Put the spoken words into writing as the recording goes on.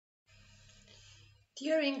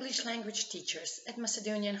Dear English language teachers at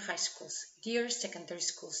Macedonian high schools, dear secondary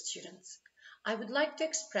school students, I would like to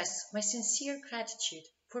express my sincere gratitude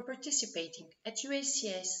for participating at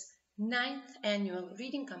UACS 9th Annual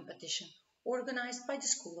Reading Competition organized by the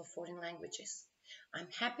School of Foreign Languages. I'm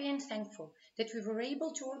happy and thankful that we were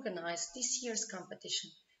able to organize this year's competition,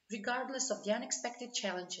 regardless of the unexpected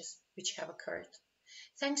challenges which have occurred.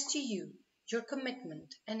 Thanks to you, your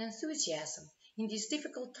commitment and enthusiasm in these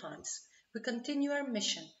difficult times, we continue our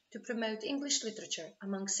mission to promote English literature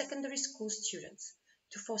among secondary school students,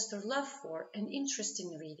 to foster love for and interest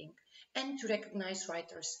in reading, and to recognize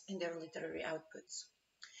writers and their literary outputs.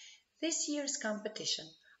 This year's competition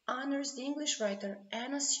honors the English writer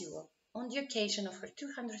Anna Sewell on the occasion of her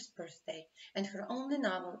 200th birthday and her only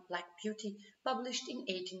novel, Black Beauty, published in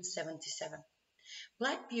 1877.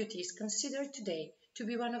 Black Beauty is considered today to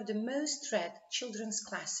be one of the most read children's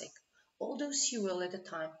classics, although Sewell at the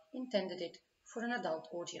time intended it for an adult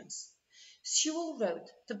audience. Sewell wrote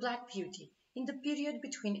The Black Beauty in the period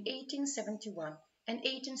between 1871 and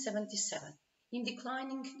 1877, in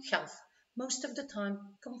declining health, most of the time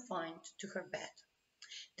confined to her bed.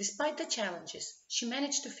 Despite the challenges, she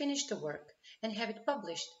managed to finish the work and have it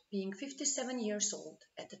published, being 57 years old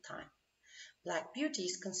at the time. Black Beauty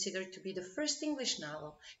is considered to be the first English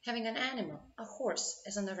novel having an animal, a horse,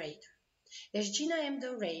 as a narrator. As Gina M.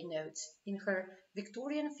 Del Rey notes in her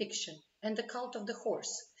Victorian fiction and the Cult of the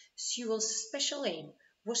Horse, Sewell's special aim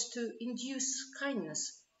was to induce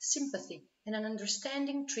kindness, sympathy, and an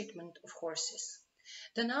understanding treatment of horses.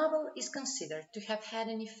 The novel is considered to have had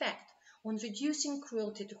an effect on reducing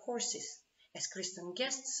cruelty to horses, as Kristen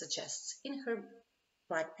Guest suggests in her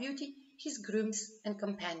Black Beauty, His Grooms and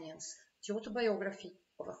Companions, the autobiography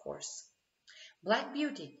of a horse. Black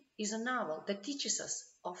Beauty is a novel that teaches us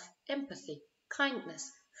of empathy,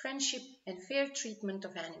 kindness, friendship, and fair treatment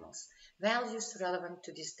of animals, values relevant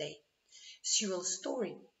to this day. Sewell's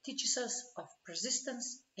story teaches us of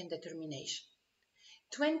persistence and determination.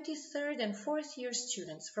 23rd and 4th year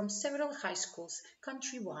students from several high schools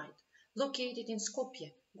countrywide, located in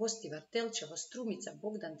Skopje, Gostivar, Telčevo, Strumica,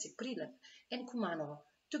 Bogdanci, Prilep, and Kumanovo,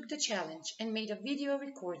 took the challenge and made a video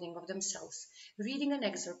recording of themselves reading an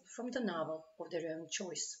excerpt from the novel of their own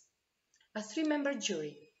choice. A three-member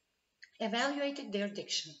jury evaluated their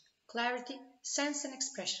diction, clarity, sense and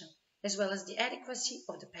expression, as well as the adequacy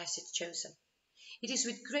of the passage chosen. It is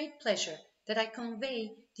with great pleasure that I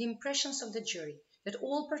convey the impressions of the jury that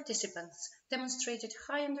all participants demonstrated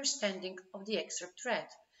high understanding of the excerpt read,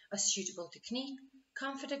 a suitable technique,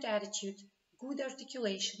 confident attitude, good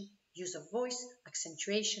articulation, use of voice,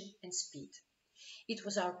 accentuation, and speed. It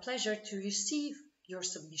was our pleasure to receive your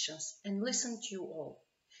submissions and listen to you all.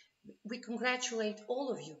 We congratulate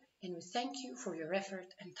all of you and we thank you for your effort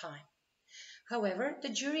and time. However, the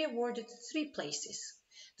jury awarded 3 places.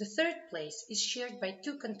 The 3rd place is shared by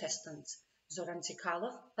 2 contestants, Zoran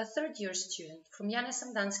Tsikalov, a 3rd year student from Jana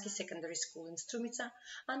Sandanski Secondary School in Strumica,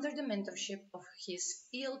 under the mentorship of his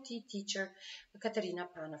ELT teacher Katerina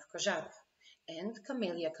Panov-Kožarov, and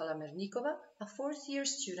Camelia Kalamernikova, a 4th year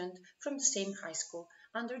student from the same high school,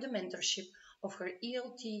 under the mentorship of her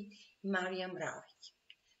ELT Maria Mravik.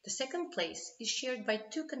 The 2nd place is shared by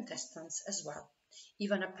 2 contestants as well.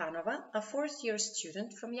 Ivana Panova, a 4th year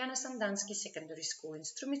student from Jana Sandanski Secondary School in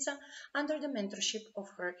Strumica, under the mentorship of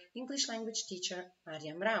her English language teacher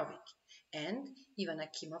Maria Mravik, and Ivana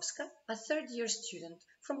Kimovska, a 3rd year student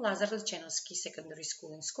from Lazar Trajanoski Secondary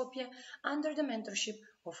School in Skopje, under the mentorship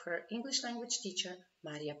of her English language teacher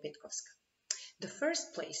Maria Petkovska. The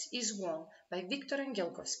 1st place is won by Viktor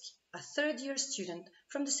Angelkovski, a 3rd year student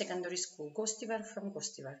from the secondary school Gostivar from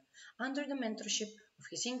Gostivar, under the mentorship of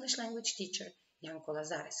his English language teacher Janko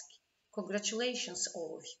Lazareski. Congratulations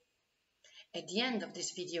all of you. At the end of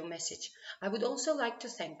this video message, I would also like to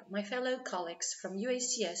thank my fellow colleagues from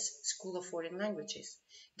UACS School of Foreign Languages,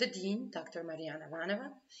 the Dean, Dr. Mariana Vanova,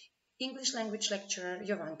 English language lecturer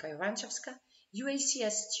Jovanka Jovančevska,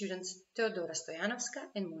 UACS students Teodora Stojanovska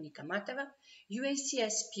and Monika Mateva,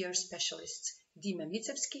 UACS peer specialists Dima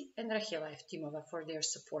Micevski and Rahela Eftimova for their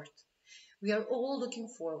support. We are all looking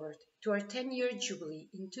forward to our 10-year jubilee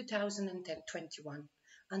in 2021.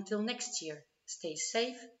 Until next year, stay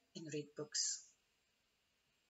safe and read books.